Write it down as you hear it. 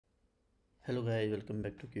Hello guys, welcome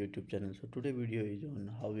back to QATube channel. So today video is on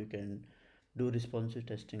how we can do responsive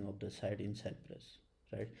testing of the site in Cypress,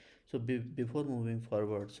 right? So before moving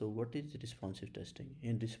forward, so what is responsive testing?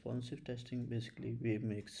 In responsive testing, basically we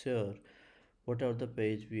make sure whatever the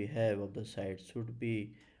page we have of the site should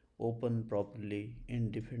be open properly in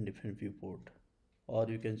different viewport, or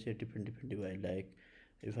you can say different device. Like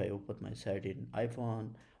if I open my site in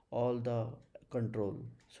iPhone, all the control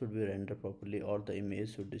should be rendered properly, or the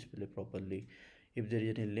image should display properly. If there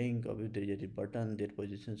is any link or if there is any button, their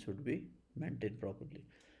position should be maintained properly.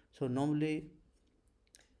 So normally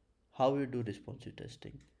how we do responsive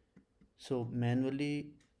testing? So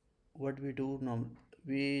manually what we do now,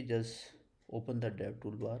 we just open the dev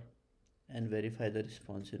toolbar and verify the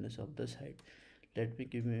responsiveness of the site. Let me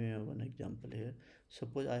give you one example here.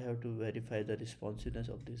 Suppose I have to verify the responsiveness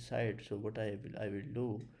of this site. So what I will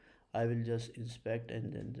do, I will just inspect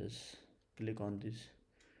and then just click on this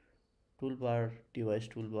toolbar, device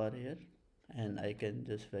toolbar here, and I can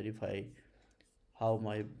just verify how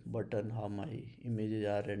my button, how my images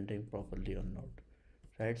are rendering properly or not.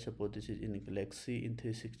 Right, suppose this is in Galaxy in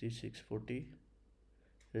 360 640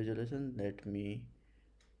 resolution. Let me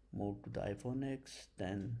move to the iPhone X,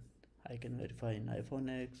 then I can verify in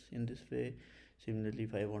iPhone X in this way. Similarly,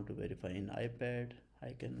 if I want to verify in iPad,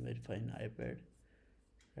 I can verify in iPad,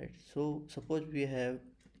 right? So suppose we have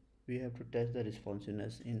to test the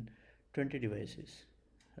responsiveness in 20 devices,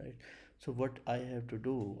 right? So what I have to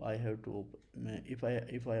do, I have to open, if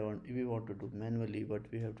we want to do manually, what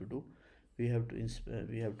we have to do, we have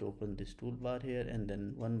to open this toolbar here, and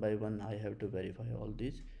then one by one I have to verify all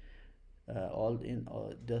these all in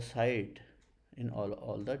the site in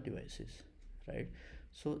all the devices, right?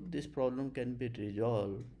 So this problem can be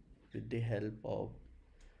resolved with the help of,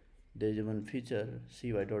 there is one feature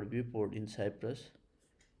cy.viewport in Cypress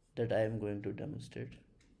that I am going to demonstrate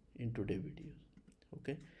in today's video.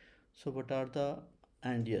 Okay, so what are the,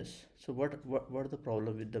 and yes, so what are the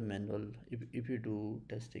problem with the manual, if you do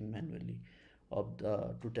testing manually of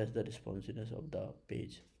the, to test the responsiveness of the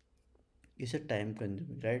page? Is a time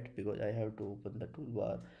consuming, right? Because I have to open the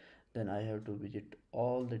toolbar, then I have to visit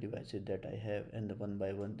all the devices that I have, and one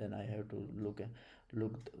by one then I have to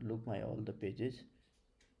look my all the pages,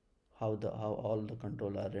 how all the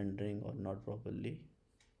control are rendering or not properly,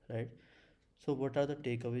 right? So what are the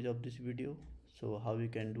takeaways of this video? So how we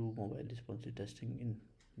can do mobile responsive testing in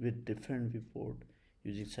with different viewport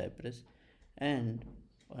using Cypress, and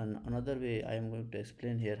another way I am going to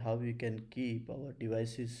explain here how we can keep our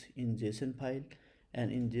devices in JSON file, and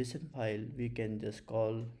in JSON file we can just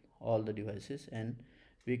call all the devices, and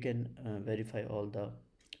we can verify all the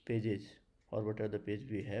pages or whatever the page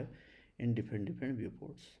we have in different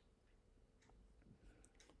viewports.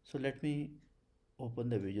 So let me open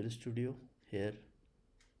the Visual Studio here.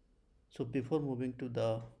 So before moving to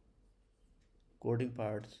the coding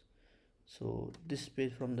parts, so this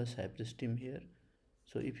page from the Cypress team here.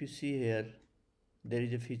 So if you see here, there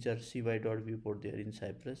is a feature cy.viewport there in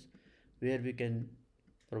Cypress, where we can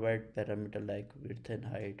provide parameter like width and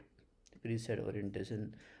height, preset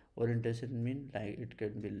orientation. Orientation mean like it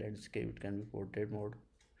can be landscape, it can be portrait mode,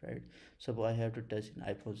 right? So I have to test in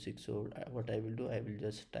iPhone 6. So what I will do, I will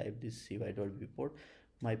just type this cy.viewport.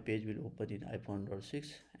 My page will open in iPhone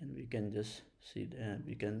 6, and we can just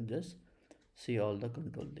see all the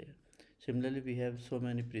control there. Similarly, we have so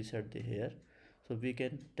many preset here, so we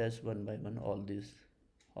can test one by one all these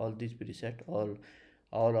preset, all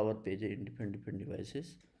our pages in different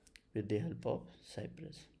devices with the help of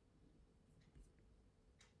Cypress.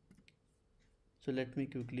 So let me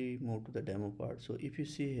quickly move to the demo part. So if you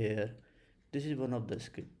see here, this is one of the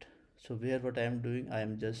script. So where what I am doing, I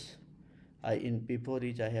am just in before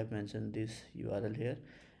each I have mentioned this URL here,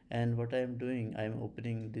 and what I am doing, I am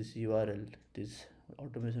opening this URL, this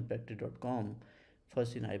automationfactory.com,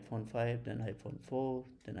 first in iPhone 5, then iPhone 4,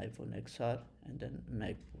 then iPhone XR, and then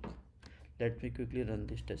MacBook. Let me quickly run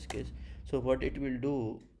this test case. So what it will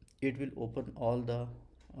do, it will open all the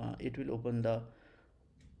it will open the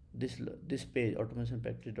this page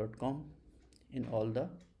automationfactory.com in all the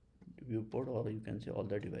viewport, or you can say all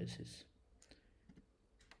the devices.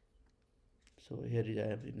 So here is I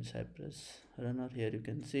have in Cypress runner. Here you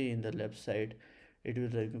can see in the left side, it will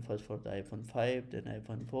run first for the iPhone 5, then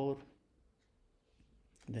iPhone 4,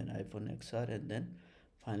 then iPhone XR, and then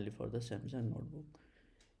finally for the Samsung notebook.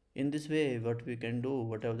 In this way, what we can do,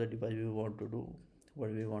 whatever the device we want to do,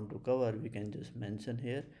 what we want to cover, we can just mention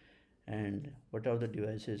here, and whatever the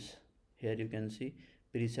devices, here you can see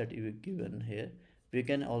preset you given here. We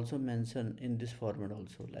can also mention in this format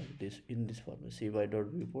also, like this, in this format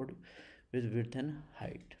cy.viewport with width and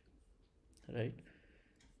height, right?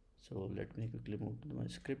 So let me quickly move to my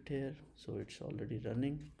script here. So it's already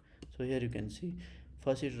running. So here you can see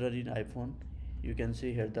first it run in iPhone. You can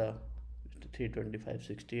see here the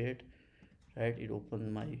 32568, right? It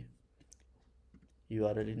opened my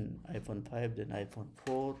URL in iPhone 5, then iPhone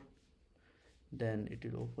 4, then it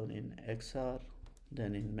will open in XR,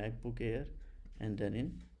 then in MacBook Air, and then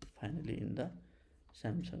in finally in the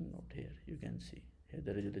Samsung Note. Here you can see here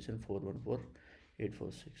the resolution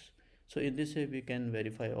 414846. So in this way we can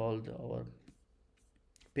verify all our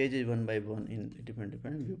pages one by one in different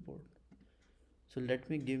viewport. So let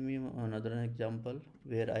me give me another example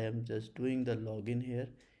where I am just doing the login here.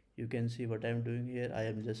 You can see what I am doing here. I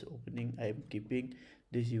am just opening, I am keeping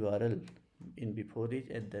this URL in before it,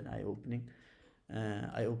 and then I will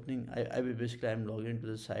basically I am logging to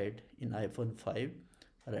the site in iPhone 5.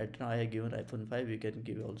 Right now I have given iPhone 5. We can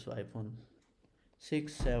give also iPhone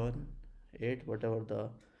 6, 7, 8, whatever the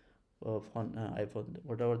iPhone,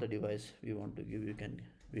 whatever the device we want to give, we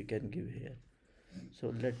can give here.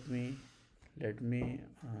 So let me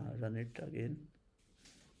run it again.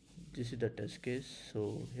 This is the test case.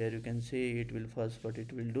 So here you can see it will first, what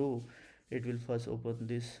it will do, it will first open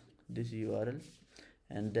this URL,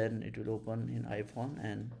 and then it will open in iPhone,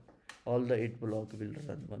 and all the 8 block will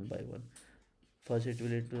run one by one. First it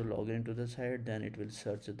will log into the site, then it will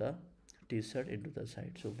search the t-shirt into the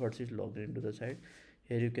site. So first it logged into the site.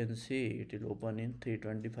 Here you can see it will open in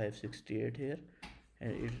 32568 here,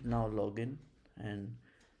 and it now login, and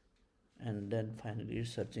then finally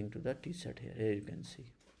it's searching to the t-shirt here. Here you can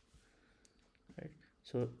see, right?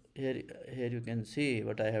 So here you can see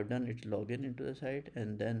what I have done. It login into the site,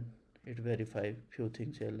 and then it verify few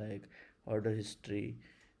things here like order history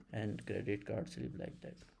and credit card slip, like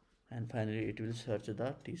that, and finally it will search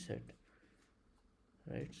the t-shirt,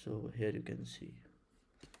 right? So here you can see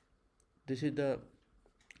this is the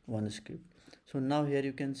one script. So now here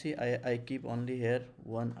you can see I keep only here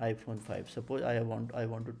one iPhone 5. Suppose I want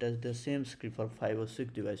to test the same script for 5 or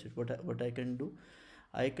 6 devices. What I can do,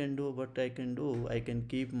 I can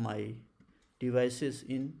keep my devices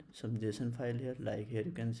in some JSON file here. Like here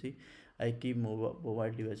you can see I keep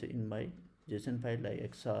mobile devices in my JSON file like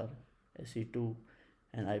XR, SE2,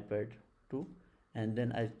 and iPad 2, and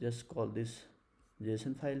then I just call this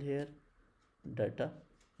JSON file here data,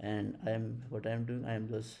 and what I am doing, I am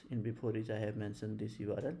just in before each I have mentioned this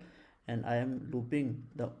URL, and I am looping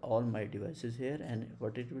the all my devices here, and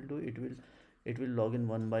what it will do, it will log in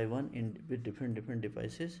one by one in with different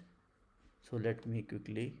devices. So let me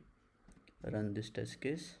quickly run this test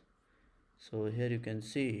case. So here you can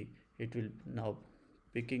see it will now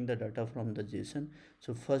picking the data from the JSON.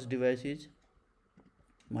 So first device is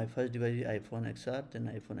my first device is iPhone XR, then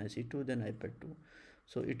iPhone SE2, then iPad 2.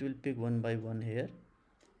 So it will pick one by one here,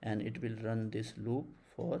 and it will run this loop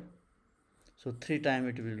for, so 3 times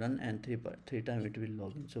it will run, and 3 times it will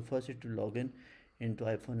log in. So first it will log in into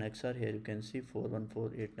iPhone XR. Here you can see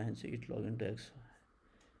 414896, it log into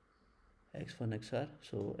X1 XR.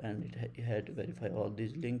 So and it had to verify all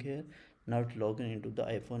these link here. Now it log in into the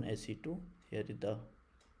iPhone SE2. Here is the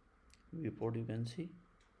viewport, you can see.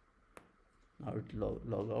 Now it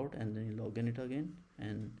log out, and then you log in it again,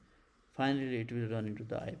 and finally it will run into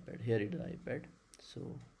the iPad. Here is the iPad.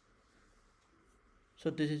 So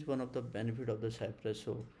this is one of the benefit of the Cypress.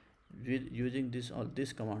 So using this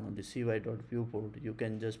command on the cy.viewport, you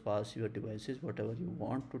can just pass your devices whatever you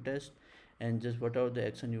want to test, and just whatever the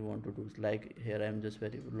action you want to do. Like here I am just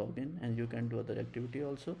login, and you can do other activity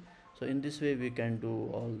also. So in this way we can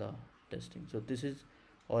do all the testing. So this is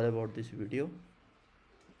all about this video.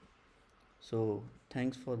 So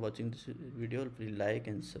thanks for watching this video. Please like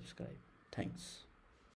and subscribe. Thanks.